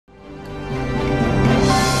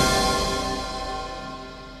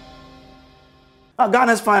Now,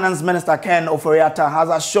 Ghana's Finance Minister Ken Ofori-Atta has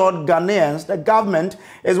assured Ghanaians the government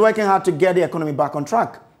is working hard to get the economy back on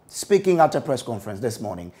track. Speaking at a press conference this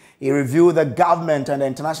morning, he reviewed the government and the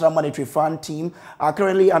International Monetary Fund team are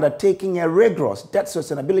currently undertaking a rigorous debt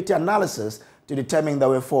sustainability analysis to determine the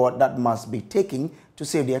way forward that must be taken to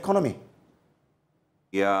save the economy.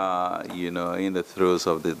 Yeah, in the throes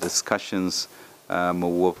of the discussions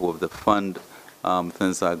with the fund,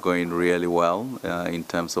 things are going really well in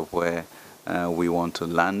terms of where we want to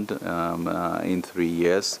land in 3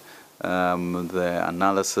 years. The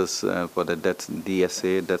analysis for the debt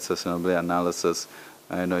DSA, debt sustainability analysis,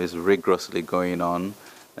 is rigorously going on,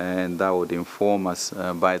 and that would inform us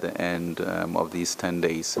by the end of these 10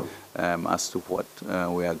 days as to what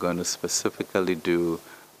we are going to specifically do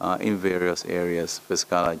in various areas: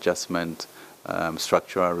 fiscal adjustment,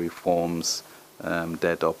 structural reforms,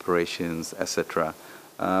 debt operations, etc.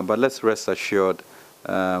 But let's rest assured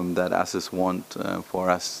that as is want for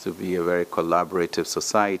us to be a very collaborative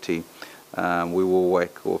society, we will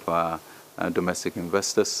work with our domestic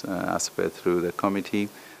investors as per through the committee,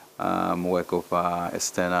 work with our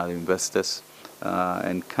external investors,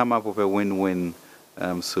 and come up with a win-win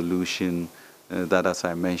solution that, as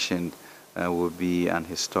I mentioned, will be an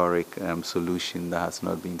historic solution that has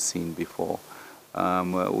not been seen before.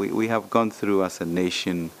 We have gone through as a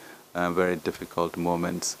nation very difficult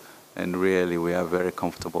moments, and really we are very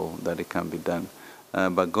comfortable that it can be done.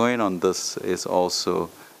 But going on this is also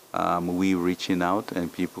we reaching out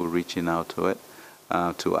and people reaching out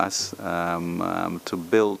to us to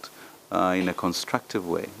build in a constructive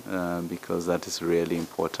way, because that is really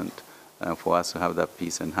important for us to have that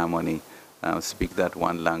peace and harmony, speak that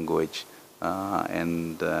one language,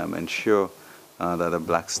 and ensure that the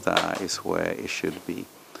Black Star is where it should be.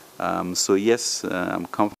 So yes, I'm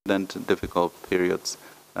confident difficult periods,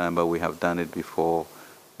 but we have done it before,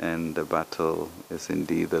 and the battle is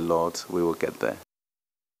indeed the Lord's. We will get there.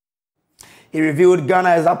 He revealed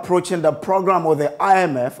Ghana is approaching the program with the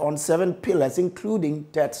IMF on 7 pillars, including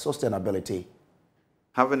debt sustainability.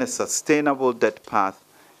 Having a sustainable debt path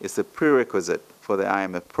is a prerequisite for the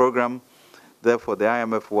IMF program. Therefore, the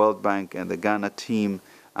IMF, World Bank, and the Ghana team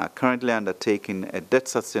are currently undertaking a debt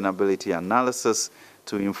sustainability analysis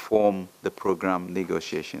to inform the program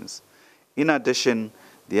negotiations. In addition,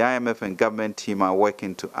 the IMF and government team are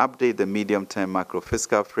working to update the medium-term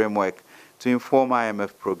macro-fiscal framework to inform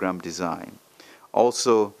IMF program design.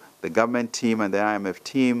 Also, the government team and the IMF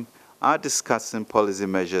team are discussing policy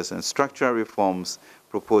measures and structural reforms,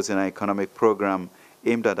 proposing an economic program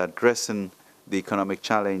aimed at addressing the economic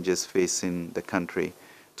challenges facing the country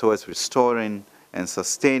towards restoring and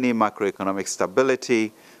sustaining macroeconomic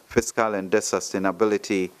stability, fiscal and debt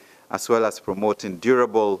sustainability, as well as promoting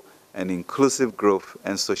durable and inclusive growth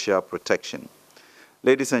and social protection.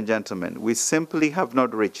 Ladies and gentlemen, we simply have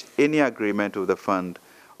not reached any agreement with the fund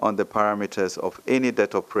on the parameters of any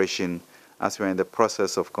debt operation, as we are in the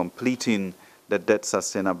process of completing the debt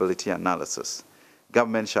sustainability analysis.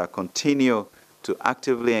 Government shall continue to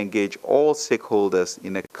actively engage all stakeholders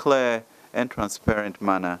in a clear and transparent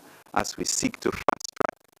manner as we seek to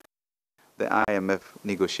fast-track the IMF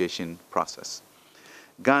negotiation process.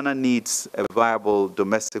 Ghana needs a viable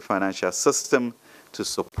domestic financial system to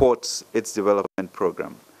support its development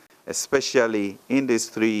program, especially in these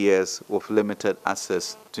 3 years with limited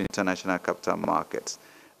access to international capital markets.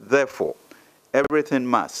 Therefore, everything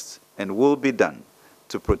must and will be done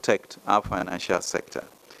to protect our financial sector,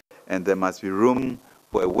 and there must be room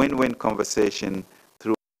for a win-win conversation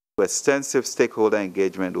through extensive stakeholder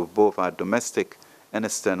engagement with both our domestic and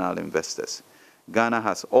external investors. Ghana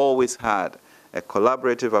has always had a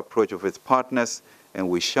collaborative approach with its partners, and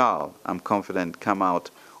we shall, I'm confident, come out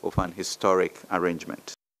of an historic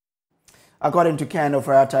arrangement. According to Ken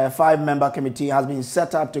Ofori-Atta, a 5-member committee has been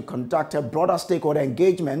set up to conduct a broader stakeholder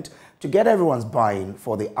engagement to get everyone's buy-in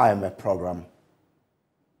for the IMF program.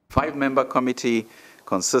 5-member committee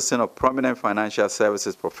consisting of prominent financial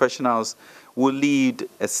services professionals will lead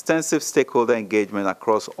extensive stakeholder engagement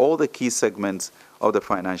across all the key segments of the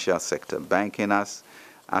financial sector: banking,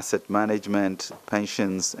 asset management,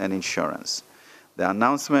 pensions, and insurance. The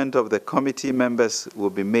announcement of the committee members will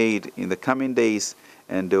be made in the coming days,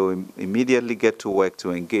 and they will immediately get to work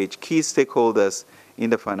to engage key stakeholders in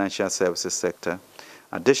the financial services sector.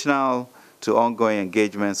 Additional to ongoing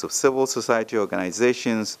engagements of civil society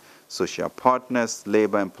organizations, social partners,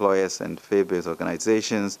 labor employers and faith-based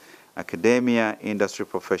organizations, academia, industry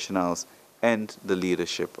professionals, and the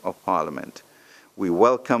leadership of Parliament. We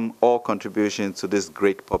welcome all contributions to this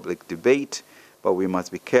great public debate, but we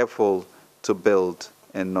must be careful to build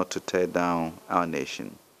and not to tear down our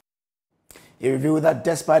nation. He revealed that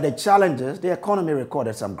despite the challenges, the economy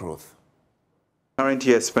recorded some growth. Current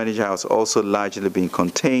year expenditure has also largely been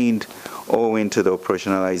contained owing to the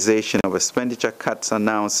operationalization of expenditure cuts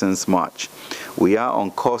announced since March. We are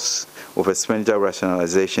on course with expenditure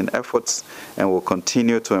rationalization efforts and will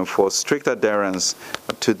continue to enforce strict adherence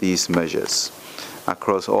to these measures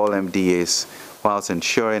across all MDAs whilst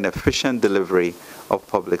ensuring efficient delivery of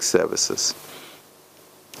public services.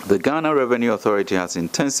 The Ghana Revenue Authority has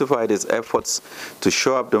intensified its efforts to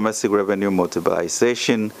shore up domestic revenue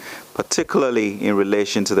mobilization, particularly in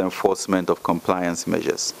relation to the enforcement of compliance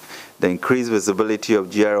measures. The increased visibility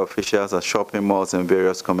of GR officials at shopping malls and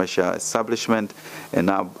various commercial establishments and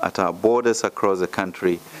at our borders across the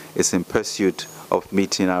country is in pursuit of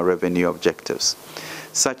meeting our revenue objectives.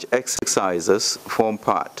 Such exercises form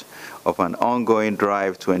part of an ongoing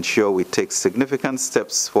drive to ensure we take significant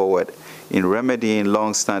steps forward in remedying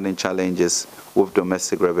long-standing challenges with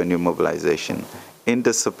domestic revenue mobilization,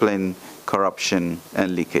 indiscipline, corruption,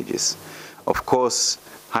 and leakages. Of course,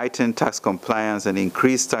 heightened tax compliance and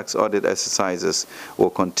increased tax audit exercises will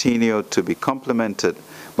continue to be complemented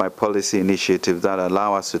by policy initiatives that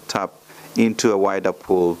allow us to tap into a wider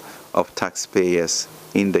pool of taxpayers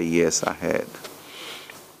in the years ahead.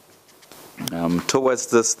 Towards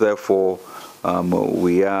this, therefore,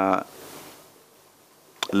 we are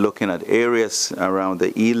looking at areas around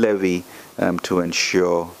the e-levy to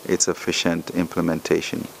ensure its efficient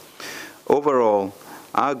implementation. Overall,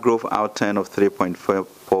 our growth outturn of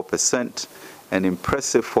 3.4%, an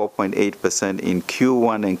impressive 4.8% in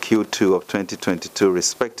Q1 and Q2 of 2022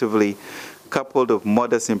 respectively, coupled with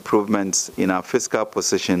modest improvements in our fiscal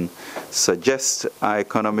position, suggests our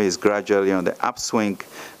economy is gradually on the upswing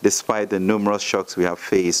despite the numerous shocks we have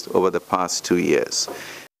faced over the past 2 years.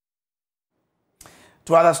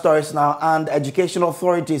 To other stories now, and education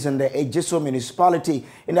authorities in the Ejiso municipality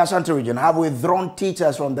in the Ashanti region have withdrawn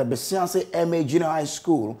teachers from the Besiansi MA Junior High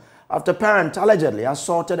School after parent allegedly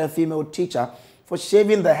assaulted a female teacher for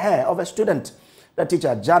shaving the hair of a student. The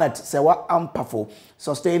teacher, Janet Sewa Ampafo,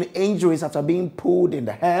 sustained injuries after being pulled in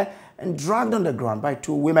the hair and dragged on the ground by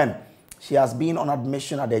 2 women. She has been on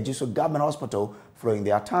admission at the Ejiso Government Hospital following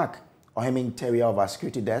the attack. Ohemi Interior of our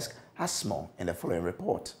security desk has more in the following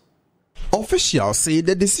report. Officials say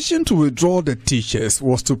the decision to withdraw the teachers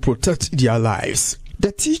was to protect their lives.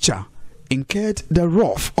 The teacher incurred the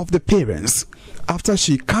wrath of the parents after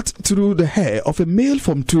she cut through the hair of a male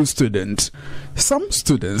Form 2 student. Some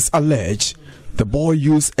students allege the boy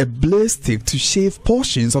used a blade stick to shave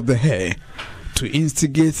portions of the hair to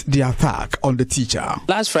instigate the attack on the teacher.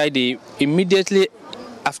 Last Friday, immediately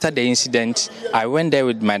after the incident, I went there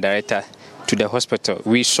with my director to the hospital.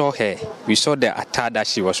 We saw her. We saw the attire that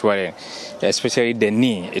she was wearing, especially the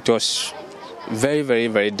knee. It was very, very,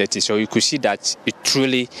 very dirty. So you could see that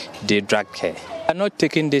they dragged her. I'm not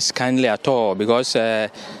taking this kindly at all because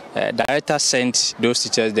director sent those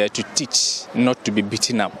teachers there to teach, not to be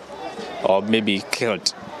beaten up or maybe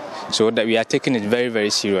killed. So that we are taking it very,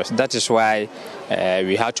 very serious. That is why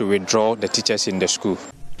we had to withdraw the teachers in the school.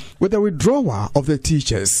 With the withdrawal of the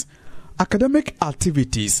teachers, academic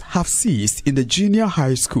activities have ceased in the junior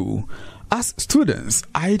high school as students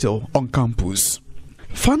idle on campus.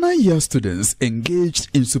 Final year students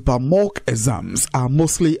engaged in super mock exams are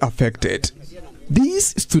mostly affected.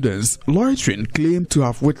 These students loitering claim to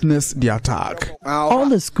have witnessed the attack. All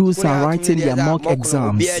the schools are writing their mock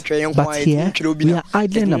exams, but here we are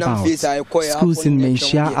idling about. Schools in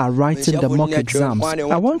Menchia are writing the mock exams.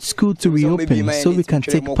 I want school to reopen so we can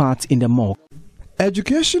take part in the mock.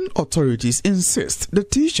 Education authorities insist the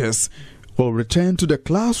teachers will return to the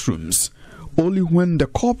classrooms only when the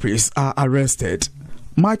culprits are arrested.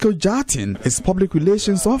 Michael Jatin is Public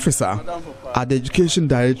Relations Officer at the Education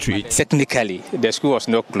Directorate. Technically, the school was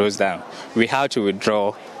not closed down. We had to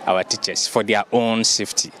withdraw our teachers for their own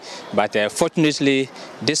safety. But fortunately,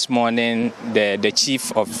 this morning, the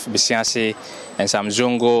chief of Besiansi and some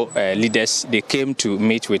Zongo leaders, they came to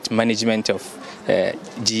meet with management of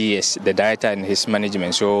GES, the director and his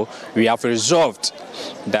management. So we have resolved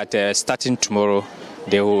that starting tomorrow,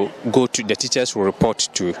 the teachers will report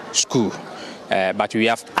to school. But we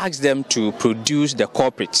have asked them to produce the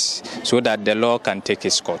culprits so that the law can take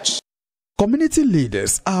its course. Community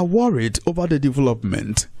leaders are worried over the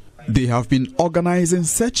development. They have been organizing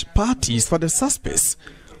search parties for the suspects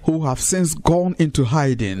who have since gone into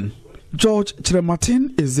hiding. George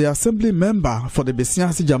Chirematin is the assembly member for the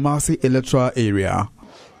Besiansi Jamasi electoral area.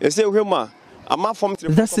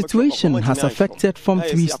 The situation has affected Form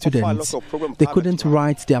 3 students. They couldn't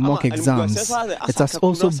write their mock exams. It has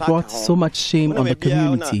also brought so much shame on the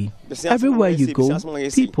community. Everywhere you go,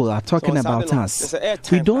 people are talking about us.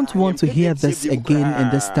 We don't want to hear this again in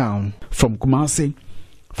this town. From Kumasi,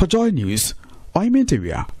 for Joy News,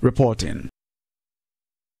 Midday reporting.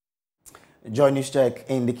 JoyNews check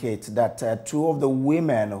indicates that 2 of the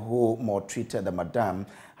women who maltreated the madam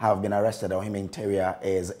have been arrested. Midday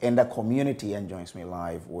is in the community and joins me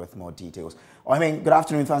live with more details. Good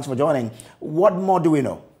afternoon. Thanks for joining. What more do we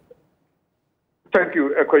know? Thank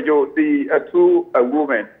you, Kojo. The 2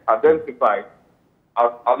 women identified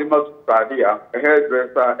as Alimat Sadia, a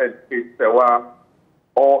hairdresser, and Sewa,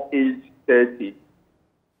 all aged 30,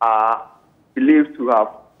 are believed to have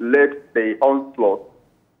led the onslaught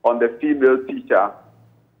on the female teacher,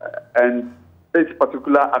 and this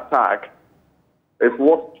particular attack is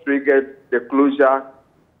what triggered the closure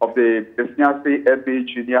of the Besiase MA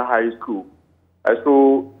Junior High School.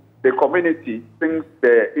 So the community, since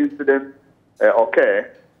the incident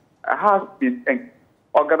occurred, has been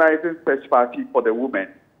organizing search party for the women.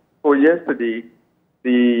 So yesterday,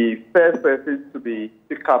 the first person to be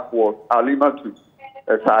picked up was Alimatu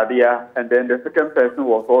Sadia, and then the second person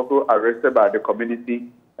was also arrested by the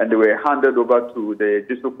community, and they were handed over to the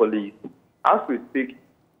district police. As we speak,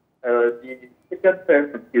 the second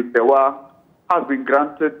person, Sewa, has been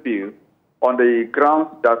granted bail on the grounds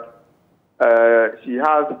that she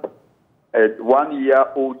has a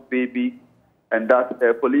 1-year-old baby, and that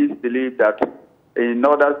police believe that in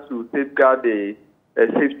order to safeguard the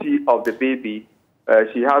safety of the baby,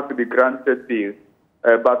 she has to be granted bail.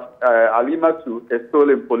 But Alimatu is still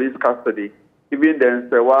in police custody. Even then,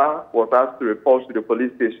 Sewa was asked to report to the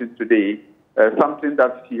police station today, something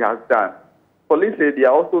that she has done. Police say they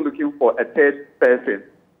are also looking for a third person,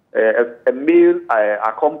 a male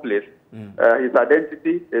accomplice. His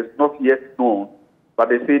identity is not yet known, but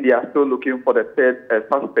they say they are still looking for the third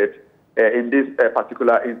suspect in this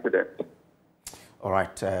particular incident. All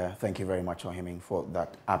right, thank you very much, for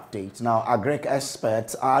that update. Now, agric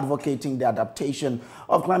experts are advocating the adaptation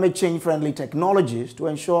of climate change-friendly technologies to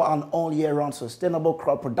ensure an all-year-round sustainable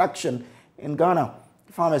crop production in Ghana.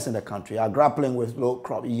 Farmers in the country are grappling with low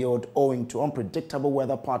crop yield owing to unpredictable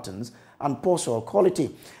weather patterns and poor soil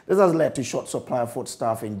quality. This has led to short supply of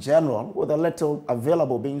foodstuff in general, with a little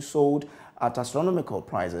available being sold at astronomical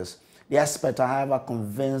prices. The experts are, however,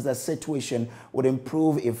 convinced the situation would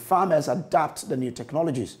improve if farmers adapt the new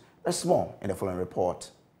technologies. There's more in the following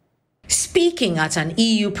report. Speaking at an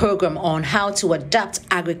EU program on how to adapt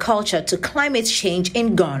agriculture to climate change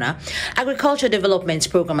in Ghana, Agriculture Development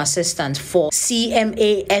Program Assistant for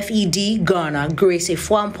CMAFED Ghana, Grace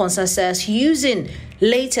Efuamponsa, says using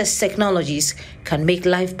latest technologies can make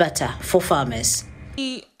life better for farmers.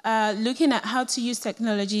 Looking at how to use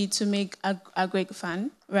technology to make agric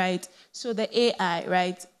fun, right? So the AI,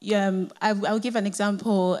 right? I'll give an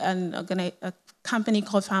example, a company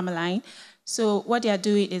called Farmerline. So what they are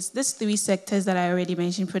doing is these 3 sectors that I already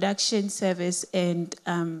mentioned: production, service, and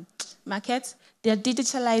market. They are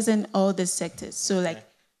digitalizing all these sectors. So like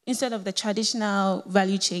instead of the traditional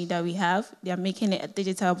value chain that we have, they are making it a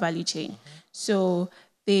digital value chain. So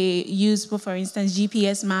they use, for instance,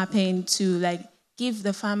 GPS mapping to like give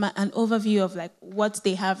the farmer an overview of like what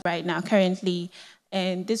they have right now currently,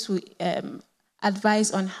 and this will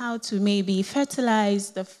advise on how to maybe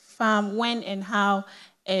fertilize the farm, when and how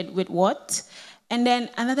and with what. And then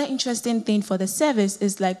another interesting thing for the service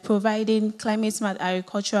is like providing climate smart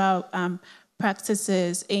agricultural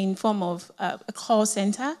practices in form of a call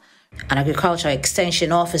center. An agriculture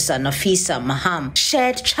extension officer, Nafisa Maham,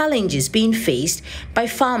 shared challenges being faced by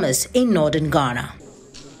farmers in northern Ghana.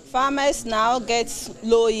 Farmers now get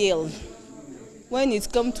low yield when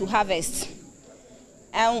it comes to harvest.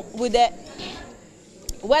 And with the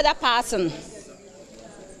weather pattern,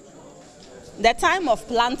 the time of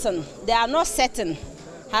planting, they are not certain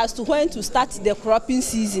as to when to start the cropping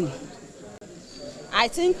season. I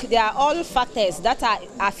think there are all factors that are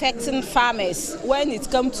affecting farmers when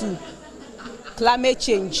it comes to climate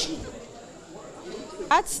change.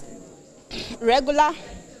 That's regular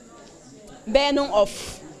burning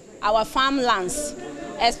of our farmlands,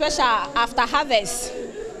 especially after harvest.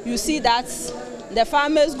 You see that the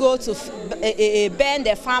farmers go to burn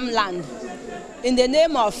the farmland in the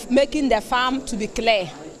name of making the farm to be clear,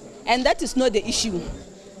 and that is not the issue.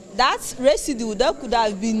 That residue that could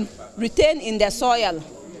have been retained in the soil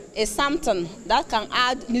is something that can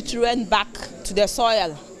add nutrient back to the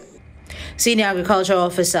soil. Senior Agriculture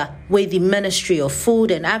Officer with the Ministry of Food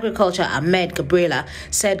and Agriculture, Ahmed Gabriela,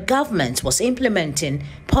 said government was implementing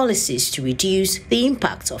policies to reduce the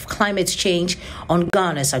impact of climate change on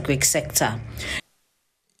Ghana's agri sector.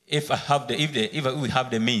 If we have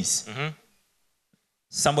the means,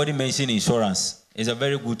 somebody mentioned insurance is a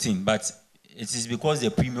very good thing, but it is because the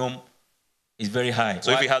premium is very high.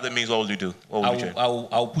 So if we have the means, what will you do?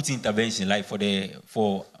 I'll put intervention like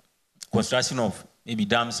for construction of maybe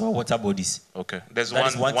dams or water bodies. Okay. There's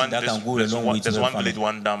one village,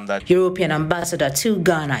 one dam that... European Ambassador to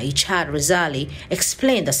Ghana, Ichad Rizali,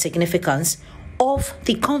 explained the significance of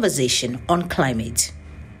the conversation on climate.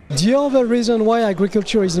 The other reason why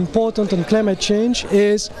agriculture is important on climate change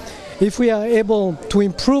is if we are able to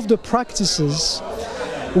improve the practices,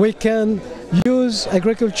 we can use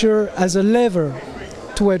agriculture as a lever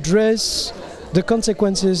to address the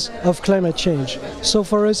consequences of climate change. So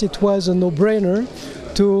for us it was a no-brainer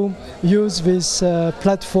to use this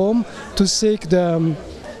platform to seek the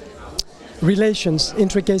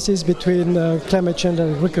intricacies between climate change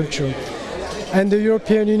and agriculture. And the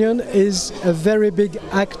European Union is a very big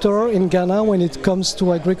actor in Ghana when it comes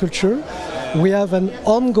to agriculture. We have an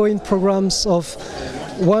ongoing programs of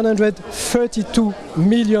 132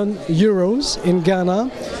 million euros in Ghana,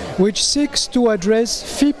 which seeks to address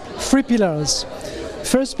three pillars.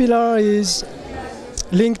 First pillar is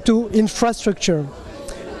linked to infrastructure,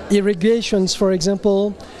 irrigations, for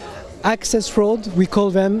example, access road, we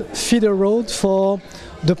call them feeder road for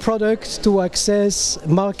the product to access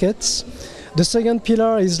markets. The second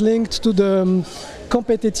pillar is linked to the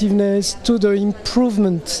competitiveness, to the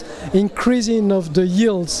improvement, increasing of the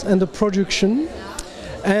yields and the production.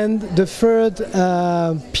 And the third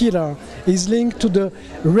pillar is linked to the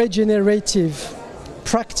regenerative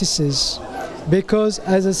practices, because,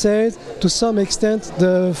 as I said, to some extent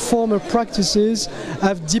the former practices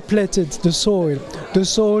have depleted the soil. The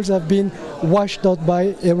soils have been washed out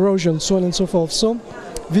by erosion, so on and so forth. So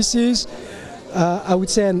this is, I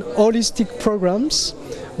would say, an holistic programs,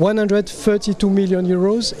 132 million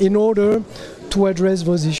euros, in order to address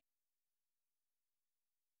those issues.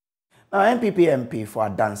 Now, NPP MP for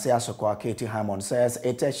Adanse Asokwa, Katie Hammond, says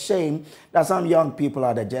it's a shame that some young people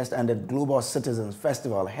at the just-ended Global Citizens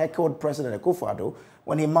Festival heckled President Akufo-Addo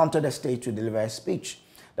when he mounted the stage to deliver a speech.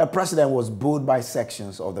 The president was booed by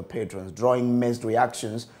sections of the patrons, drawing mixed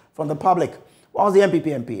reactions from the public. While the NPP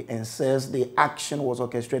MP insists the action was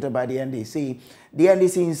orchestrated by the NDC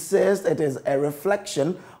insists it is a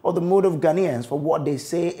reflection of the mood of Ghanaians for what they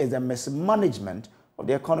say is a mismanagement of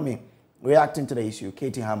the economy. Reacting to the issue,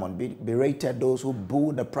 Katie Hammond berated those who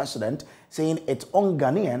booed the president, saying it's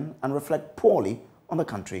un-Ghanaian and reflect poorly on the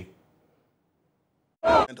country.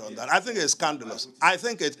 I think it's scandalous. I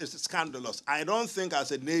think it's scandalous. I don't think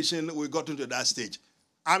as a nation we got into that stage.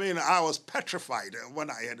 I mean, I was petrified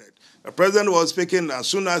when I heard it. The president was speaking as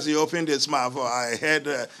soon as he opened his mouth. I heard,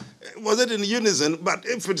 was it in unison? But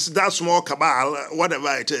if it's that small cabal,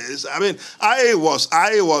 whatever it is, I mean, I was,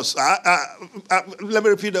 let me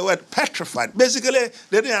repeat the word, petrified. Basically,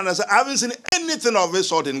 they didn't understand. I haven't seen anything of this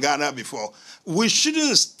sort in Ghana before. We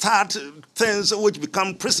shouldn't start things which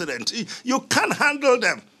become precedent. You can't handle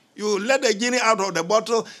them. You let the genie out of the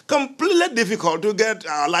bottle, completely difficult to get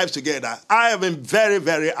our lives together. I have been very,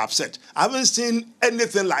 very upset. I haven't seen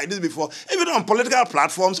anything like this before. Even on political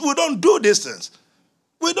platforms, we don't do these things.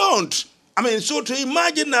 We don't. I mean, so to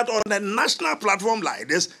imagine that on a national platform like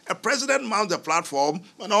this, a president mounts a platform,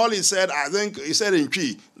 and all he said, I think he said in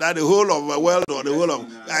Chi, that the whole of the world or the whole of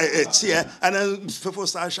it's here, and then people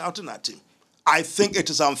start shouting at him. I think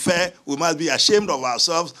it is unfair. We must be ashamed of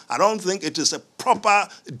ourselves. I don't think it is a proper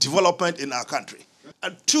development in our country.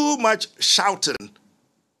 And too much shouting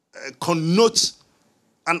connotes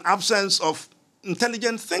an absence of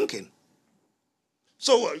intelligent thinking.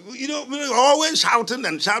 So, you know, we're always shouting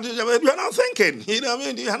and shouting. You're not thinking. You know what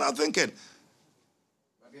I mean? You're not thinking.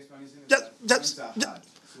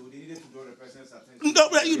 No,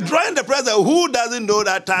 you're drawing the president. Who doesn't know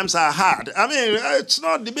that times are hard? I mean, it's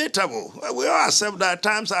not debatable. We all accept that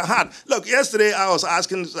times are hard. Look, yesterday I was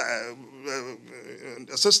asking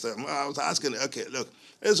the system, I was asking, okay, look,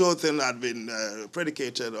 this whole thing had been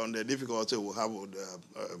predicated on the difficulty we have with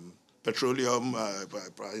petroleum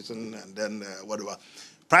pricing and then whatever.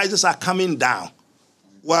 Prices are coming down.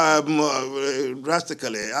 Well,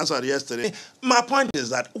 drastically, as of yesterday. My point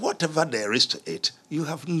is that whatever there is to it, you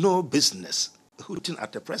have no business hooting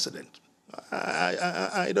at the president.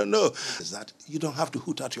 I don't know. Is that you don't have to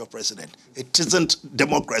hoot at your president. It isn't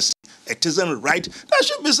democracy. It isn't right. There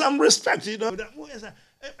should be some respect, you know.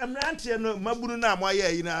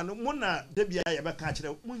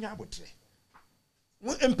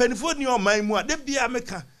 Mpenifo ni o man mu a de bia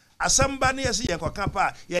meka asamba ne yesi yekoka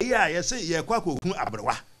pa ye yesi yekwa ko hu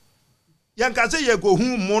abrewa yanka se yeko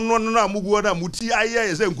hu mono no amuguo na muti aye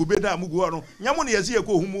yesi nkube na amuguo no nyamo ne yesi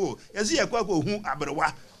yeko hu mu yesi yekwa ko hu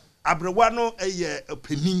abrewa no eye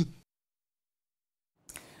penin.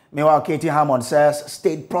 Meanwhile, Katie Hammond says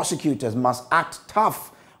state prosecutors must act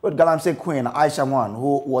tough with Galamsey Queen Aisha Wan,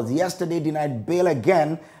 who was yesterday denied bail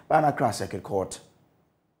again by an Accra Circuit Court.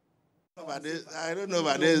 I don't know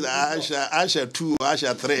about this. Asha 2,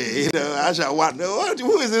 Asha 3, Asha 1.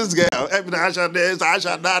 Who is this girl? Asha this,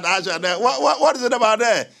 Asha that, Asha that. What is it about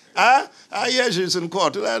that? Huh? I hear she's in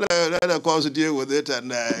court. Let the court deal with it.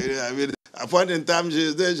 And I mean, a point in time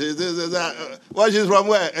she's this, what she's from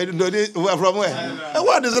where? From where?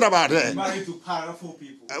 What is it about her? Married to powerful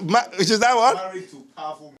people. Is that what? Married to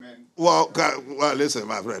powerful men. Well, listen,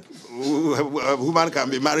 my friend. A woman can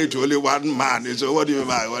be married to only one man. So what do you mean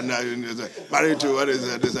by married to what is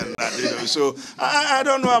this and that? You know? So I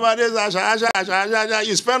don't know about this. Asha.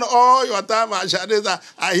 You spend all your time, Asha.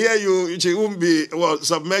 I hear you. She won't be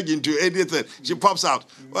submerged into anything. She pops out.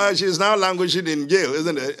 Well, she's now languishing in jail,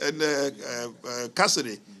 isn't it? In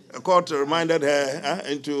custody. A court reminded her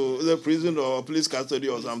into the prison or police custody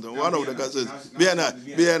or something. One of the custodies.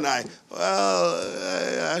 BNI.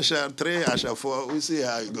 Well, Asha 3, Asha 4. We'll see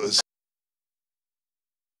how it goes.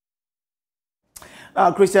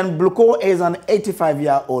 Now, Christian Bluko is an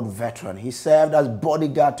 85-year-old veteran. He served as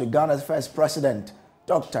bodyguard to Ghana's first president,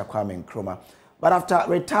 Dr. Kwame Nkrumah. But after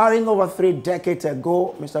retiring over 3 decades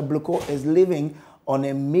ago, Mr. Bluko is living on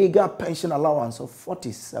a meager pension allowance of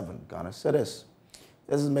 47 Ghana cedis.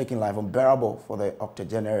 This is making life unbearable for the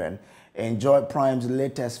octogenarian. Enjoy Prime's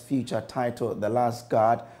latest feature titled The Last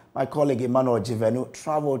Guard. My colleague Emmanuel Jivenu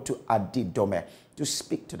traveled to Adidome to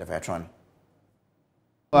speak to the veteran.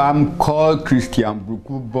 I'm called Christian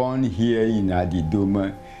Bluko, born here in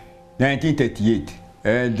Adidome, 1938.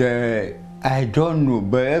 And I don't know,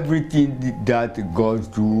 but everything that goes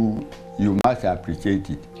through, you must appreciate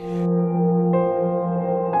it.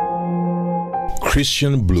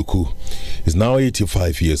 Christian Bluko is now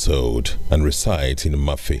 85 years old and resides in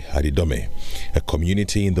Mafe, Adidome, a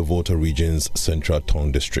community in the Volta region's Central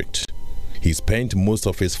Town district. He spent most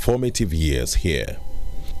of his formative years here.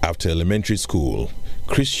 After elementary school,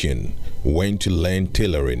 Christian went to learn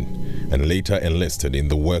tailoring and later enlisted in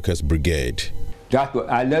the Workers' Brigade.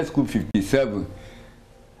 I left school 57.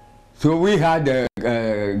 So we had the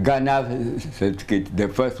Ghana certificate, the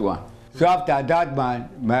first one. So after that,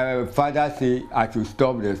 my father said I should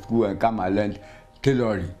stop the school and come and learn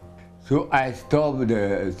tailoring. So I stopped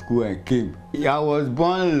the school and came. I was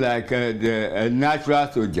born like a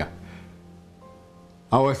natural soldier.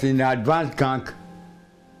 I was in advanced rank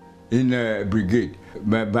in a brigade.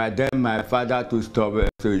 But by then my father to stop,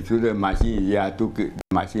 so he took the machine here, I took the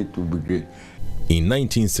machine to brigade. In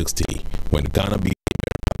 1960, when Ghana became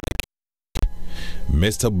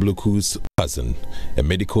Mr. Bluko's cousin, a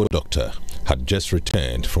medical doctor, had just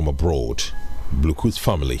returned from abroad. Bluko's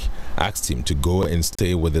family asked him to go and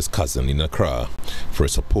stay with his cousin in Accra for a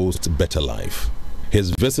supposed better life.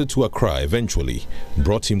 His visit to Accra eventually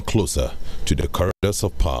brought him closer to the corridors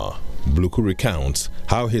of power. Bluko recounts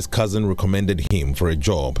how his cousin recommended him for a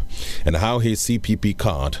job and how his CPP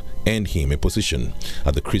card earned him a position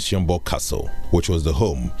at the Christian Borg Castle, which was the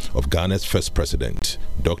home of Ghana's first president,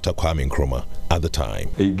 Dr. Kwame Nkrumah, at the time.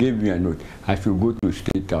 He gave me a note. I should go to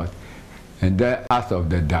State House and then ask of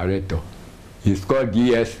the director. He's called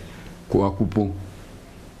D.S. Kwakupo.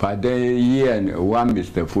 But then he and one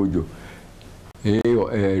Mr. Kojo. He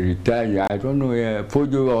retired, I don't know,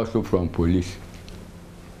 Kojo also from police.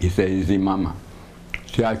 He said, "Easy, Mama."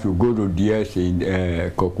 So I should go to DS in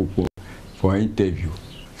Kokupo for interview.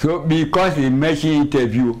 So because he mentioned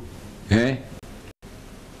interview,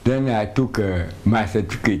 then I took my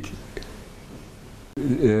certificate.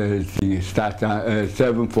 Start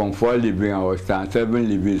 7 from 4 living, I was 7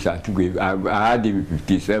 living certificate. I had it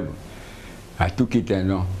 57. I took it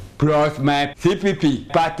and all. Plus my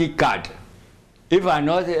CPP party card. If I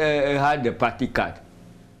not had the party card,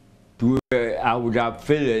 I would have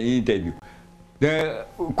failed an interview. That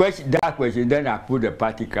question, then I put the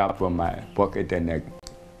party card from my pocket and I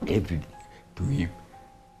gave it to him.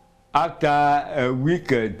 After a week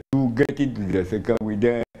to get into the second week,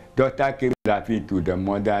 the doctor came laughing to the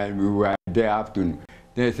mother and we were there afternoon.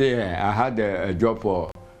 They say I had a job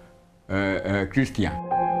for Christian.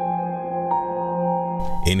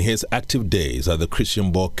 In his active days at the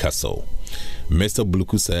Christian Borg Castle, Mr.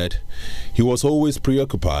 Bluko said he was always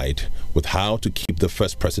preoccupied with how to keep the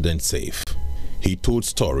first president safe. He told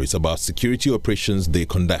stories about security operations they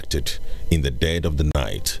conducted in the dead of the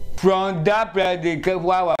night. From that place,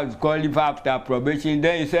 why I was qualified after probation,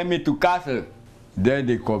 then he sent me to Castle. Then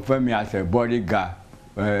they confirmed me as a bodyguard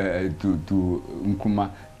to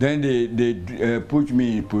Nkrumah. Then they put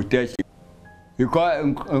me in protection. Because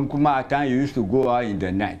Nkrumah at times used to go out in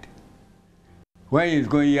the night. When he's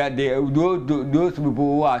going here, those people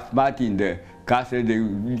who are smart in the castle,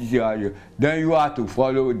 then you have to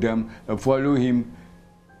follow them, follow him.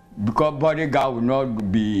 Because bodyguard will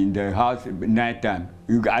not be in the house at night time.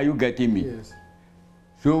 Are you getting me? Yes.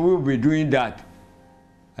 So we'll be doing that.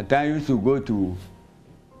 At times I used to go to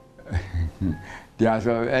there's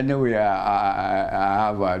anyway I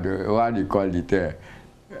have what do you call it?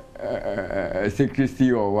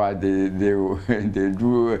 Secrecy or what they do,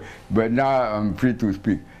 but now I'm free to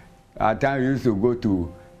speak. At times I used to go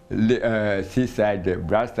to seaside, the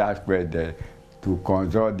Brasta Square, to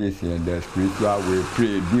consult this in the spiritual way,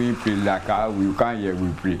 pray, doing prayer like how we can't hear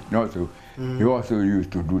we pray. Not so. He also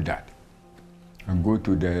used to do that. And go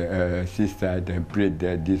to the seaside and pray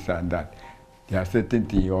there, this and that. There are certain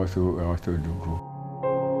things he also do.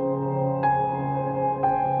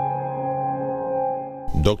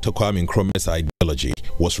 Dr. Kwame Nkrumah's ideology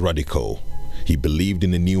was radical. He believed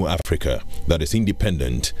in a new Africa that is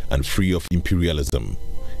independent and free of imperialism.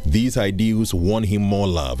 These ideals won him more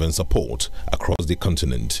love and support across the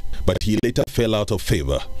continent, but he later fell out of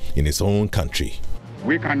favor in his own country.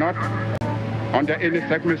 We cannot, under any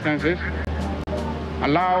circumstances,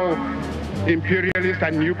 allow imperialists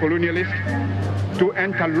and new colonialists to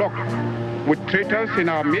interlock with traitors in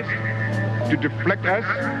our midst to deflect us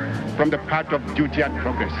from the path of duty and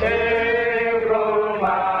progress.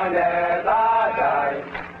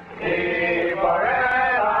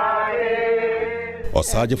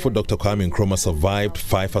 Osagyefo for Dr. Kwame Nkrumah survived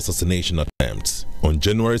 5 assassination attempts. On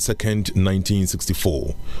January 2nd,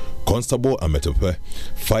 1964, Constable Ametepe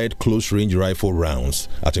fired close-range rifle rounds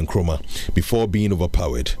at Nkrumah before being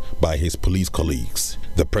overpowered by his police colleagues.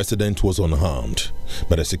 The president was unharmed,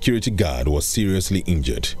 but a security guard was seriously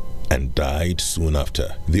injured and died soon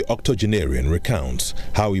after. The octogenarian recounts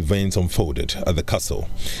how events unfolded at the castle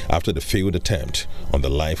after the failed attempt on the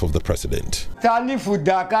life of the president.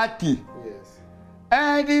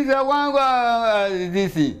 And this is one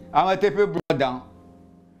this thing. Ametepe brought down.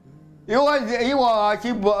 He was a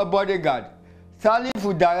chief bodyguard. Salif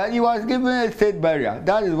Fudaka, he was given a state barrier.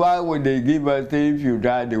 That is why when they give us, if you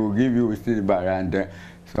die, they will give you a state barrier and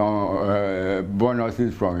some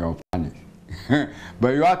bonuses from your family.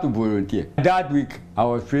 But you have to volunteer. That week, I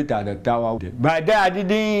was straight at the tower. But then I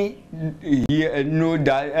didn't know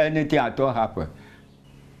that anything at all happened.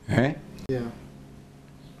 Eh? Yeah.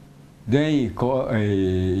 Then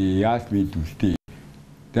he asked me to stay.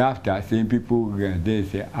 Then after saying people, they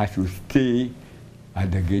say I should stay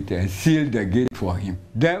at the gate and seal the gate for him.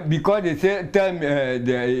 Then because they say, tell me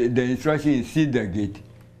the instruction is seal the gate,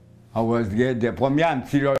 I was there. For me, I'm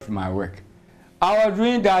serious with my work. I was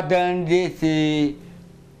doing that, then they say,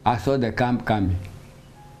 I saw the camp coming.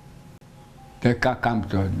 The car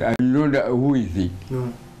comes on. I know who is he?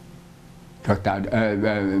 No. Dr.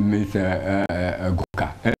 Mr.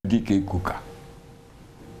 Goka, DK Goka.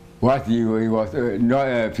 What he was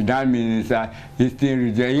not finance minister, he's still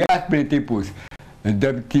region. He has plenty posts.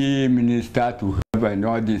 Deputy minister to help and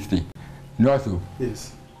all these things. Not so.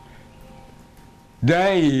 Yes.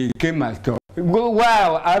 Then he came and stopped.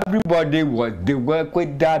 Wow, everybody was, they work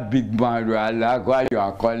with that big man, like what you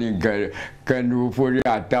are calling Kenufori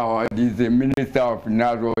Ata, this minister of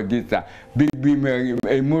finance, or this big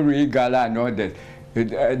Emuri Gala and all that,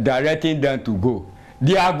 directing them to go.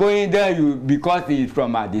 They are going there because he is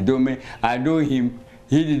from Adidome. I know him.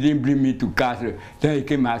 He didn't bring me to castle. Then he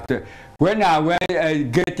came after. When I went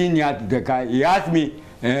getting near to the car, he asked me,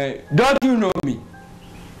 don't you know me?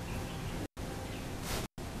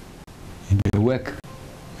 In the work,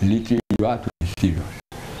 literally, you have to be serious.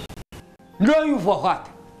 Know you for what?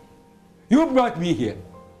 You brought me here.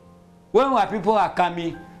 When my people are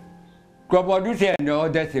coming, crop producer and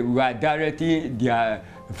others, we are directing their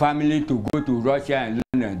family to go to Russia and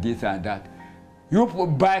learn and this and that. You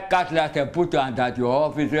buy cutlass and put on that your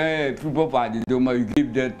office, people for the dome, you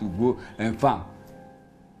give them to go and farm.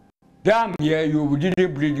 Damn, yeah, you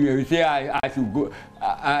didn't breed me. You say I should go.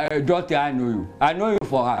 Doctor, I know you. I know you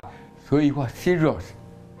for her. So he was serious.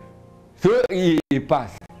 So he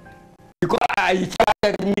passed. Because he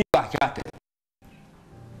chatted me, I chatted.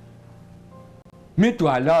 Me to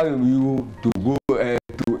allow you to go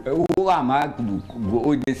to who am I to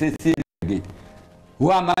go? They say see the gate.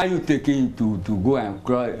 Who am I you taking to go and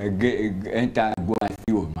cross enter and go and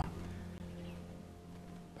see Oma?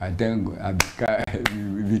 I think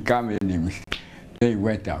we became enemies. They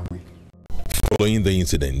went away. Following the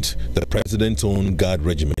incident, the president's own guard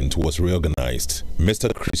regiment was reorganized.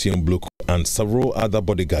 Mr. Christian Bluk and several other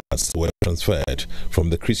bodyguards were transferred from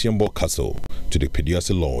the Christian Borg Castle to the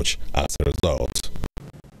Pediasi Lodge as a result.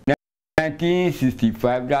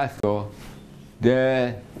 1965, that's all.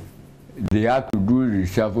 They had to do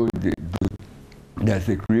reshuffle the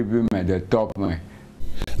secretary and the top man.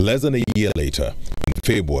 Less than a year later, in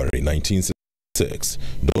February 1966,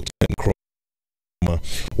 Dr.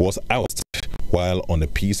 Nkrumah was ousted while on a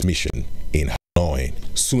peace mission in Hanoi.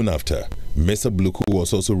 Soon after, Mr. Bluku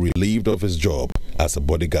was also relieved of his job as a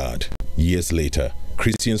bodyguard. Years later,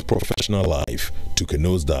 Christian's professional life took a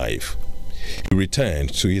nosedive. He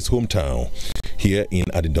returned to his hometown here in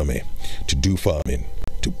Adidome to do farming,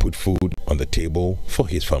 to put food on the table for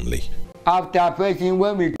his family. After facing,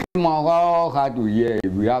 when we came on how to hear,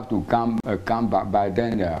 we have to come back. By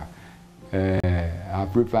then,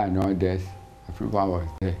 Africa and all this, Africa was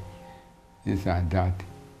there. This and that.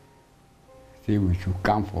 Say we should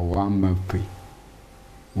come for 1 month pay.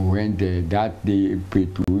 We went there that day, pay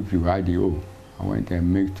to if you had the old. I went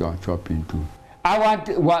and make some shopping too. I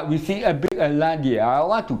want what we see a big land here. I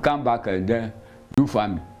want to come back and then do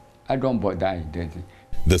farming. I don't bother identity.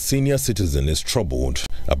 The senior citizen is troubled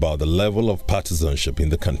about the level of partisanship in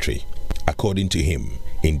the country. According to him,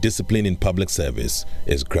 indiscipline in public service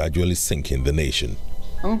is gradually sinking the nation.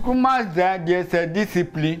 Nkrumah said there's a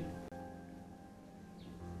discipline.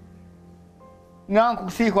 Now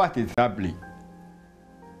see what is happening.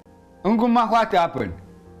 Nkrumah, what happened?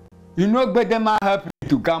 You know Bedema helped me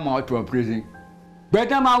to come out from prison.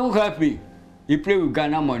 Bedema will help me. He played with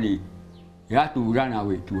Ghana money. He had to run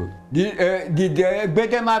away too. Did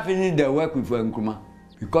Bedema finish the work with Nkrumah?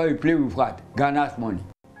 Because he played with what? Ghana's money.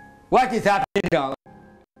 What is happening now?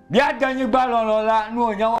 Bia Dani Balola,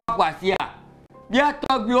 no, no, was here. Bia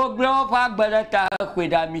talk your blow back, but that's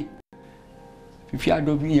with me. If you are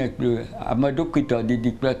doing a clue, I'm a doctor, the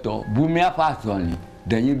declator, Bumia fast only.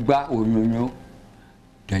 Then you back or no,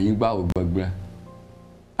 then you back or bugler.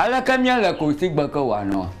 I like a meal like a sick bucker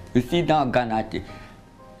one. You see now Ghana,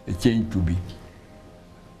 a change to be.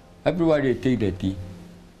 Everybody take the tea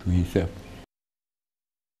to himself.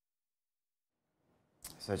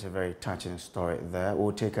 Such a very touching story there.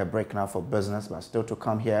 We'll take a break now for business, but still to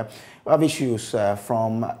come here. We have issues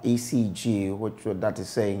from ECG, that is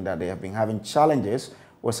saying that they have been having challenges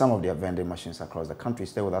with some of their vending machines across the country.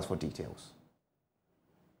 Stay with us for details.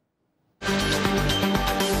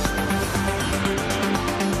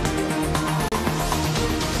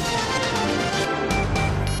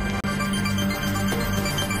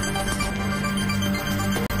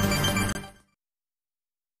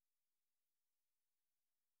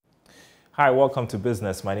 Hi, welcome to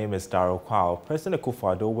Business. My name is Darryl Kwao. President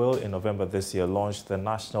Akufo-Addo will, in November this year, launch the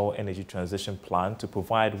National Energy Transition Plan to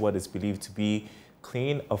provide what is believed to be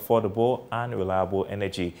clean, affordable, and reliable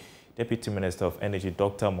energy. Deputy Minister of Energy,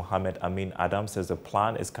 Dr. Mohammed Amin Adam, says the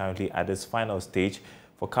plan is currently at its final stage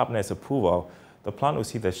for Cabinet's approval. The plan will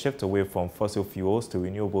see the shift away from fossil fuels to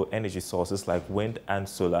renewable energy sources like wind and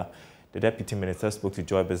solar. The Deputy Minister spoke to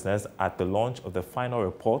Joy Business at the launch of the final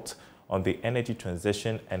report on the energy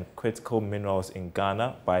transition and critical minerals in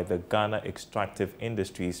Ghana by the Ghana Extractive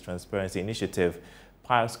Industries Transparency Initiative.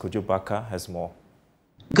 Pius Kojo has more.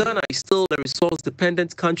 Ghana is still a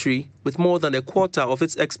resource-dependent country with more than a quarter of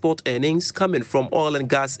its export earnings coming from oil and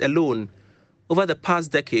gas alone. Over the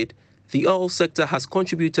past decade, the oil sector has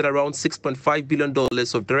contributed around $6.5 billion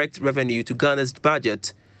of direct revenue to Ghana's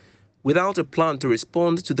budget. Without a plan to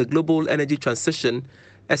respond to the global energy transition,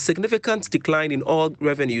 a significant decline in oil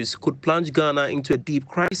revenues could plunge Ghana into a deep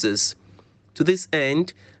crisis. To this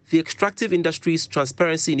end, the Extractive Industries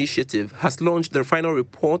Transparency Initiative has launched the final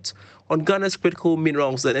report on Ghana's critical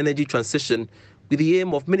minerals and energy transition with the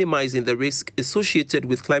aim of minimizing the risk associated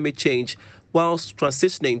with climate change whilst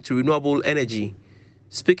transitioning to renewable energy.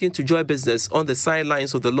 Speaking to Joy Business on the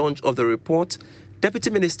sidelines of the launch of the report, Deputy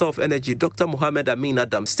Minister of Energy Dr. Mohammed Amin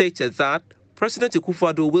Adam stated that President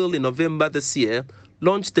Akufo-Addo will, in November this year,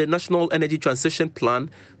 launch the National Energy Transition Plan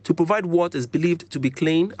to provide what is believed to be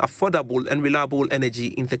clean, affordable, and reliable energy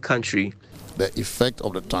in the country. The effect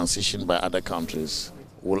of the transition by other countries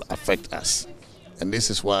will affect us. And this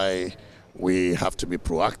is why we have to be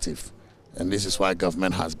proactive. And this is why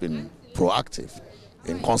government has been proactive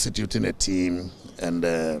in constituting a team and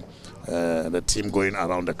the team going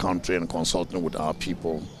around the country and consulting with our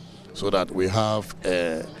people so that we have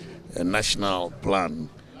a national plan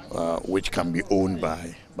which can be owned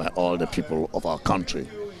by all the people of our country.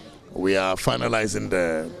 We are finalizing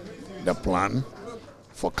the plan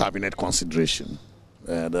for cabinet consideration.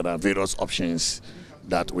 There are various options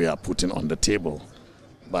that we are putting on the table,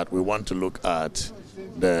 but we want to look at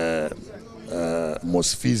the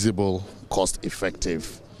most feasible,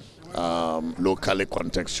 cost-effective, locally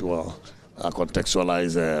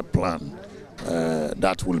contextualized plan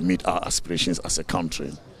that will meet our aspirations as a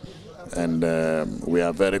country. And we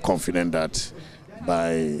are very confident that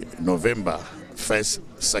by November,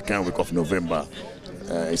 second week of November,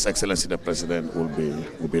 His Excellency the President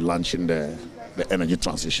will be launching the energy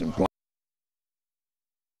transition plan.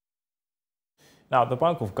 Now, the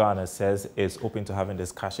Bank of Ghana says it's open to having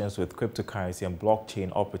discussions with cryptocurrency and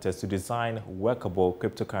blockchain operators to design workable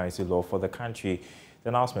cryptocurrency law for the country. The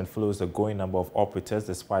announcement follows a growing number of operators,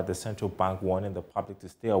 despite the central bank warning the public to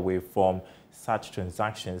stay away from such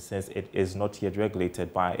transactions since it is not yet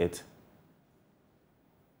regulated by it.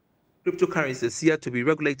 Cryptocurrency is yet to be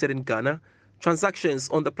regulated in Ghana. Transactions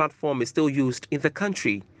on the platform is still used in the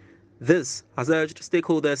country. This has urged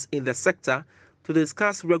stakeholders in the sector to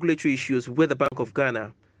discuss regulatory issues with the Bank of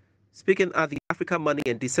Ghana. Speaking at the Africa Money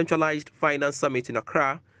and Decentralized Finance Summit in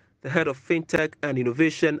Accra, the head of FinTech and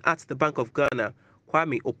Innovation at the Bank of Ghana,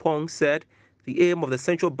 Kwame Opong, said the aim of the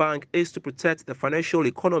central bank is to protect the financial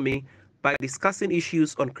economy by discussing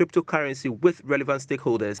issues on cryptocurrency with relevant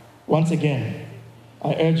stakeholders. Once again,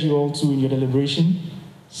 I urge you all to, in your deliberation,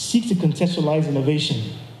 seek to contextualize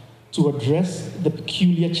innovation to address the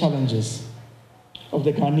peculiar challenges of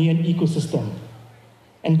the Ghanaian ecosystem,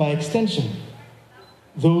 and by extension,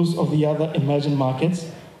 those of the other emerging markets,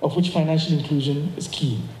 of which financial inclusion is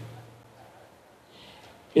key.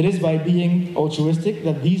 It is by being altruistic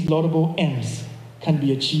that these laudable ends can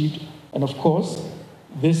be achieved, and of course,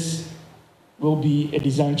 this will be a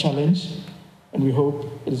design challenge, and we hope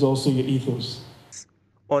it is also your ethos.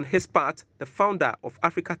 On his part, the founder of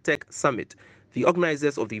Africa Tech Summit, the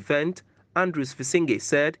organizers of the event, Andrews Fisinge,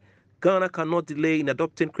 said Ghana cannot delay in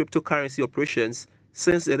adopting cryptocurrency operations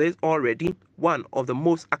since it is already one of the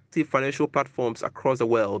most active financial platforms across the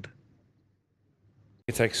world.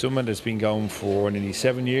 The Tech Summit has been going for nearly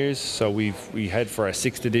 7 years, so we head for our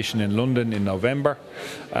 6th edition in London in November.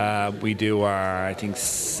 We do our, I think,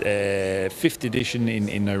 5th edition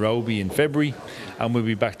in Nairobi in February, and we'll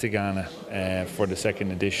be back to Ghana for the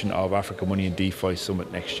 2nd edition of Africa Money and DeFi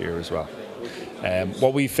Summit next year as well.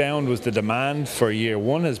 What we found was the demand for year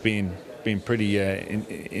one has been pretty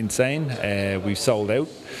insane. We've sold out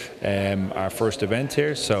our first event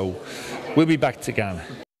here, so we'll be back to Ghana.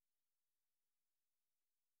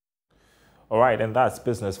 All right, and that's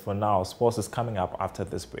business for now. Sports is coming up after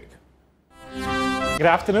this break. Good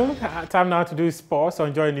afternoon. Time now to do sports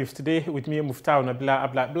on JoyNews today with me, Muftau Nabila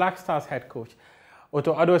Abla. Black Stars head coach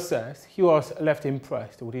Otto Addo says he was left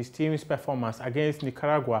impressed with his team's performance against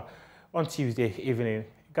Nicaragua on Tuesday evening.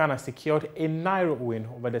 Ghana secured a narrow win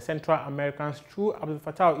over the Central Americans through Abdul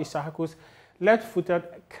Fattah Issahaku's left-footed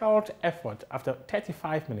curled effort after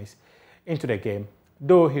 35 minutes into the game.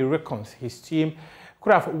 Though he reckons his team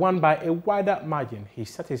could have won by a wider margin, he's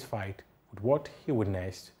satisfied with what he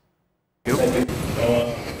witnessed. Our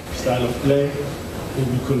style of play,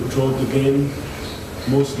 we controlled the game.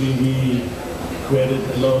 Mostly we created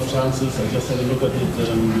a lot of chances. I just had a look at it.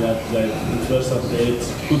 We had, like, in the first half,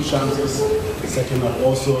 8 good chances. The second half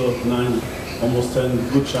also 9, almost 10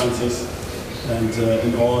 good chances. And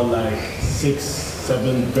in all, like 6,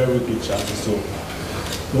 7 very good chances. So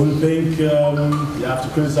the only thing you have to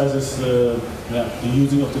criticize is the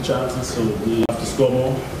using of the chances. So we have to score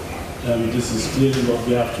more. This is clearly what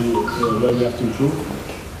we have to, where we have to improve.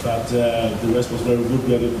 But the rest was very good.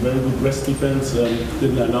 We had a very good rest defense.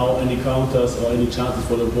 Didn't allow any counters or any chances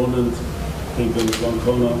for the opponent. I think there was one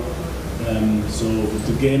corner. So with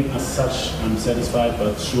the game as such, I'm satisfied,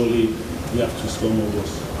 but surely we have to score more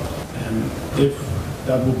goals. If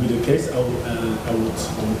that would be the case, I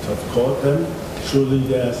would have called them. Surely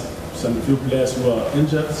there's some few players who are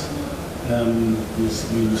injured.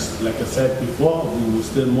 Like I said before, we will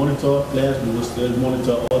still monitor players. We will still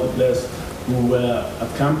monitor all the players who were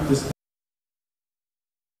at camp this.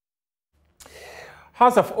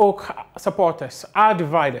 House of Oak supporters are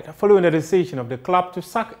divided following the decision of the club to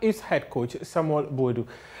sack its head coach Samuel Boadu.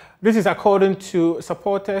 This is according to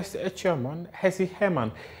supporters chairman Hesi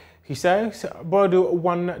Herman. He says Boadu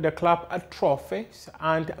won the club at trophies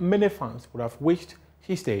and many fans would have wished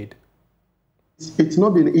he stayed. It's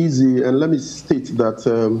not been easy, and let me state that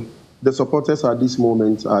the supporters at this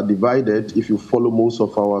moment are divided. If you follow most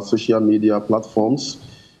of our social media platforms,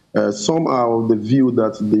 some are of the view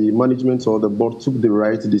that the management or the board took the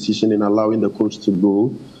right decision in allowing the coach to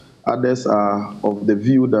go. Others are of the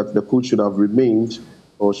view that the coach should have remained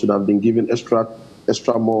or should have been given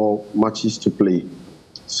extra more matches to play.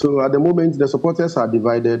 So at the moment, the supporters are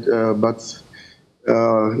divided, but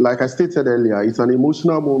like I stated earlier, it's an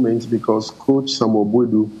emotional moment because Coach Samuel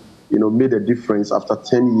Boadu, made a difference after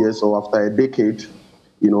 10 years or after a decade,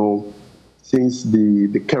 since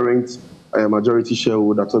the current majority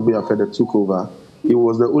shareholder, Toby Afede, took over. He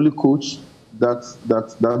was the only coach that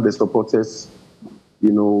the supporters,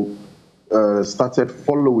 started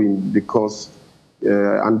following because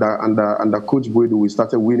under Coach Boadu, we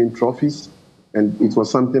started winning trophies, and it was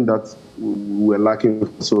something that we were lacking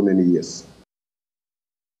for so many years.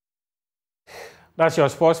 That's your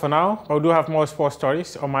sports for now, but we do have more sports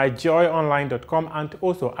stories on myjoyonline.com and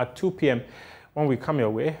also at 2 p.m. when we come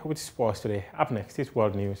your way with sports today. Up next is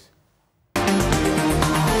World News.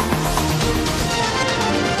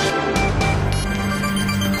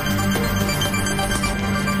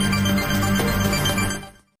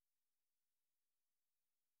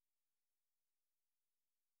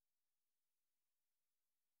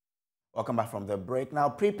 Welcome back from the break. Now,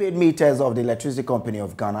 prepaid meters of the Electricity Company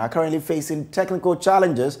of Ghana are currently facing technical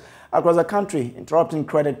challenges across the country, interrupting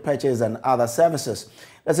credit purchase and other services.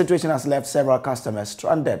 The situation has left several customers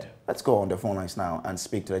stranded. Let's go on the phone lines now and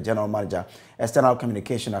speak to the General Manager, External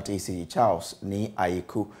Communication at ECG, Charles Ni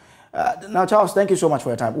Aiku. Now, Charles, thank you so much for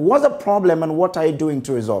your time. What's the problem and what are you doing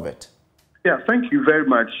to resolve it? Yeah, thank you very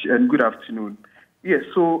much and good afternoon. Yes,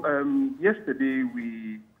 so yesterday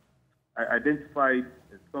I identified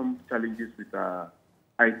some challenges with our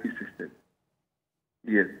IT system.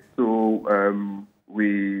 Yes, so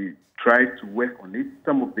we tried to work on it.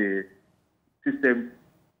 Some of the systems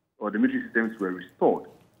or the military systems were restored,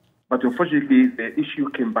 but unfortunately the issue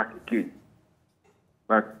came back again.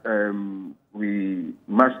 But we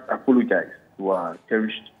must apologize to our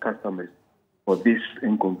cherished customers for this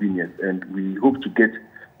inconvenience, and we hope to get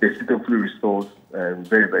the system fully restored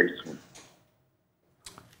very, very soon.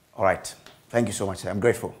 All right. Thank you so much. I'm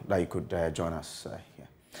grateful that you could join us here.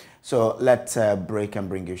 So let's break and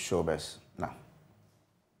bring you showbiz now.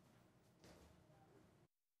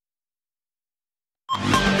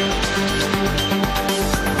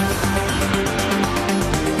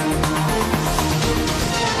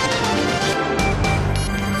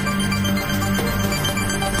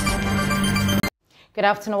 Good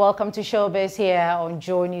afternoon. Welcome to Showbiz here on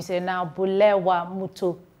JoyNews. And now, Bulewa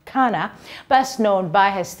Mutukana, best known by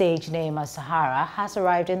her stage name as Sahara, has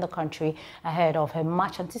arrived in the country ahead of her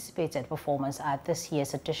much-anticipated performance at this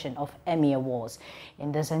year's edition of Emmy Awards.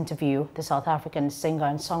 In this interview, the South African singer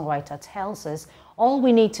and songwriter tells us all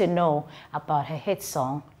we need to know about her hit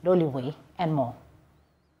song, Loliwe, and more.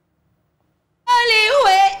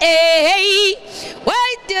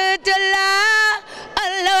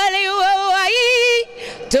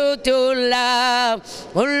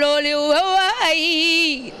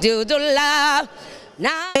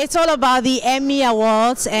 Now it's all about the Emmy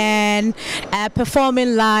Awards, and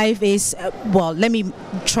performing live is, well, let me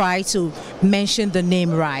try to mention the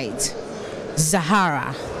name right.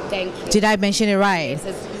 Zahara. Thank you. Did I mention it right? Yes,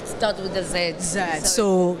 it starts with the Z.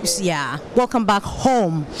 So yeah, welcome back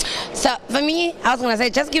home. So for me, I was gonna say,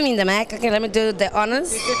 just give me the mic. Okay, let me do the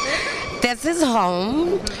honors. This is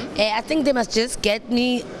home. I think they must just get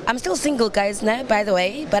me. I'm still single, guys, now, by the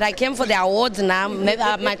way, but I came for the awards now. Maybe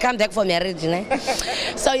I might come back for marriage,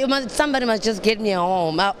 So somebody must just get me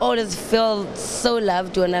home. I always feel so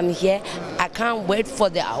loved when I'm here. I can't wait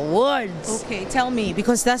for the awards. Okay, tell me,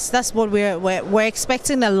 because that's what we're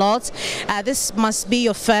expecting a lot. This must be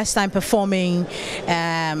your first time performing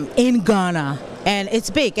in Ghana. And it's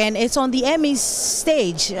big, and it's on the Emmy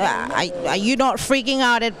stage. Are you not freaking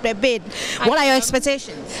out a bit? What are your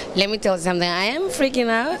expectations? Let me tell you something. I am freaking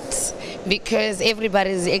out because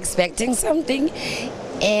everybody's expecting something,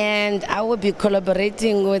 and I will be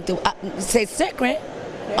collaborating with, say, Secret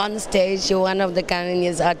on stage, one of the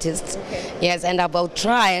Ghanaian artists. Okay. Yes, and I will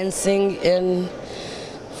try and sing in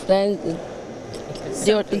French.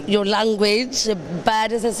 Your language,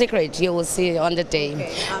 but it's a secret you will see on the day. Okay.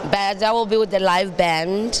 But I will be with the live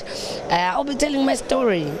band. I'll be telling my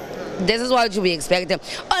story. This is what you be expecting.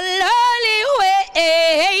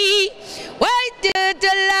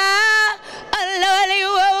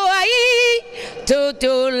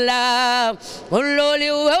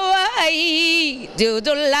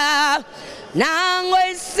 Now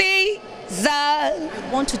we see. I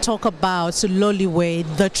want to talk about Loliwe,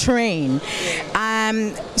 the train.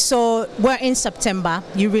 So we're in September.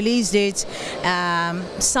 You released it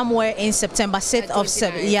somewhere in September, 6th of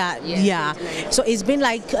September. Yeah. So it's been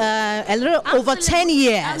like a little over 10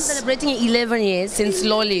 years. I'm celebrating 11 years since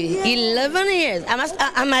Lolly. 11 years.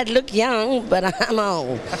 I might look young, but I'm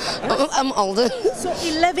old. I'm older. So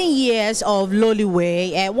 11 years of Lolly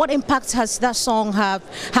Way. What impact has that song have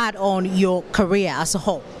had on your career as a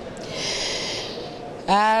whole?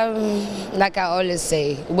 Like I always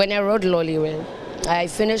say, when I wrote Lolly Way, I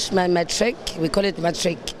finished my matric. We call it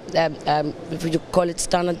matric. If you call it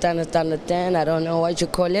standard 10, I don't know what you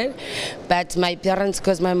call it. But my parents,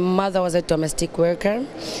 because my mother was a domestic worker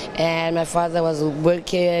and my father was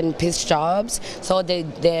working in piece jobs, so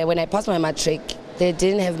when I passed my matric, they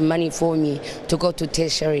didn't have money for me to go to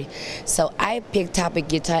tertiary. So I picked up a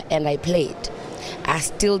guitar and I played. I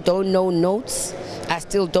still don't know notes. I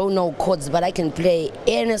still don't know chords, but I can play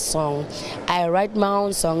any song. I write my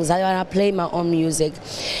own songs. I want to play my own music.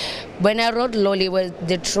 When I wrote Lolly, well,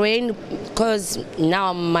 the train, because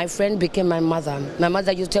now my friend became my mother. My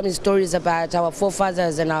mother used to tell me stories about our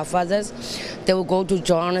forefathers and our fathers. They would go to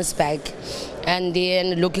Johannesburg and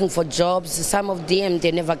then looking for jobs. Some of them,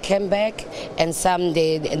 they never came back, and some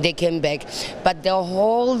they came back. But the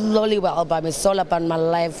whole Lolly album is all about my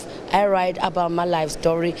life. I write about my life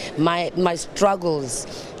story, my struggles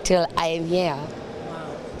till I am here.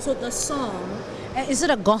 Wow. So the song, is it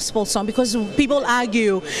a gospel song? Because people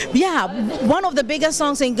argue, yeah, one of the biggest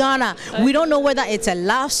songs in Ghana, we don't know whether it's a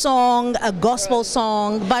love song, a gospel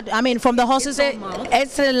song, but I mean, from the horse's own mouth.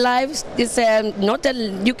 It's a live, it's not a,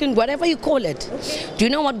 you can, whatever you call it. Okay. Do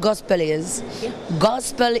you know what gospel is? Yeah.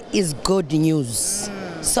 Gospel is good news.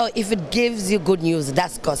 So if it gives you good news,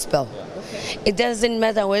 that's gospel. It doesn't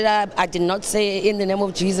matter whether I did not say in the name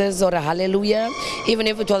of Jesus or a hallelujah, even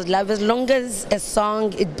if it was love, as long as a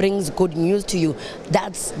song, it brings good news to you,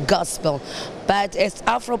 that's gospel. But as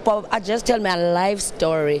Afropop, I just tell my life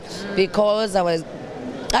story because I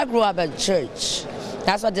grew up at church.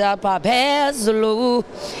 That's what the Papa Zulu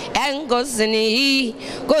and Gosini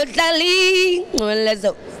Godali.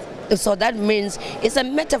 So that means it's a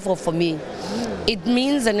metaphor for me. It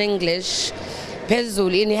means in English,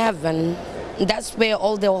 Pezul in heaven. That's where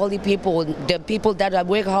all the holy people, the people that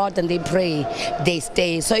work hard and they pray, they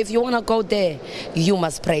stay. So if you want to go there, you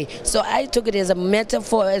must pray. So I took it as a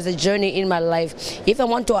metaphor, as a journey in my life. If I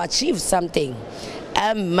want to achieve something,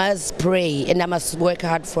 I must pray and I must work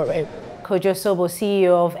hard for it. Kojo,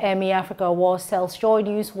 CEO of Emmy Africa Awards, tells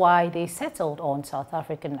JoyNews why they settled on South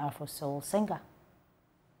African Afro Soul singer.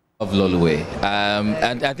 Of Lolly Way.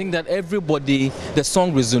 And I think that everybody, the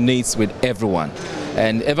song resonates with everyone.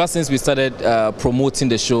 And ever since we started promoting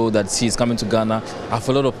the show that she's coming to Ghana, I have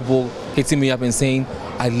a lot of people hitting me up and saying,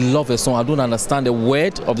 I love her song. I don't understand the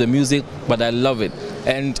word of the music, but I love it.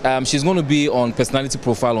 And she's going to be on Personality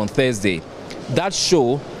Profile on Thursday. That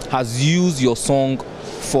show has used your song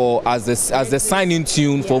for as the sign-in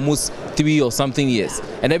tune for almost 3 or something years.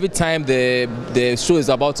 And every time the show is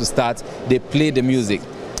about to start, they play the music.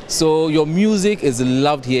 So your music is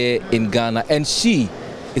loved here in Ghana, and she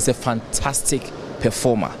is a fantastic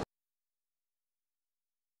performer.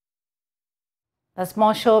 That's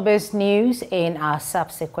more showbiz news in our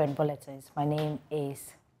subsequent bulletins. My name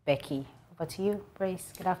is Becky. Over to you,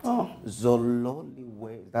 Brace. Good afternoon. Oh, Zololi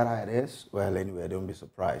Way. Is that how it is? Well, anyway, don't be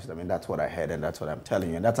surprised. I mean, that's what I heard, and that's what I'm telling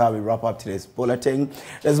you. And that's how we wrap up today's bulletin.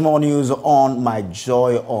 There's more news on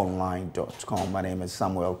myjoyonline.com. My name is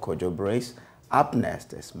Samuel Kojo Brace. Up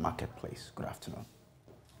next is Marketplace. Good afternoon.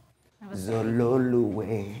 Zololu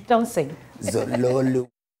way. Don't sing. Zololu.